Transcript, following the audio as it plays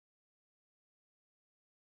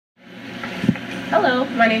Hello,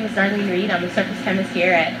 my name is Darlene Reid. I'm a surface chemist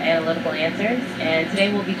here at Analytical Answers, and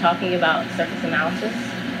today we'll be talking about surface analysis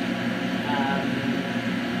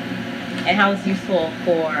and how it's useful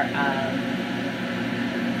for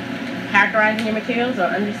characterizing your materials or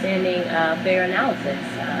understanding their analysis.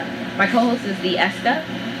 My co-host is the ESCA,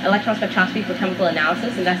 Electron Spectroscopy for Chemical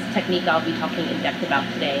Analysis, and that's the technique I'll be talking in depth about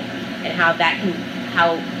today, and how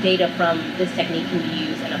data from this technique can be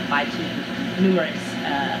used and applied to numerous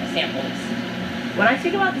samples. When I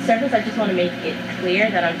speak about the surface, I just want to make it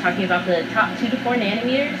clear that I'm talking about the top 2 to 4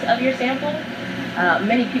 nanometers of your sample.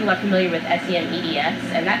 Many people are familiar with SEM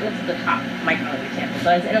EDS, and that looks at the top micron of your sample. So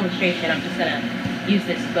as an illustration, I'm just going to use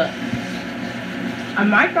this book. A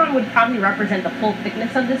micron would probably represent the full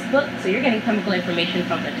thickness of this book, so you're getting chemical information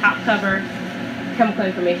from the top cover, chemical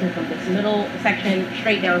information from this middle section,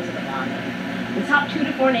 straight down to the bottom. The top 2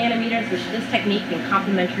 to 4 nanometers, which this technique and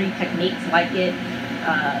complementary techniques like it,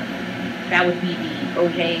 that would be the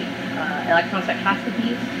OJ electron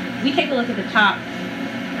spectroscopy. We take a look at the top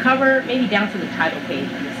cover, maybe down to the title page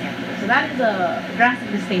of the sample. So that is a drastic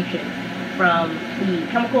distinction from the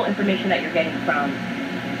chemical information that you're getting from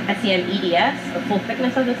SEM EDS, the full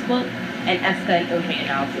thickness of this book, and ESCA and OJ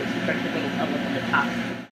analysis, which are taking a look at the top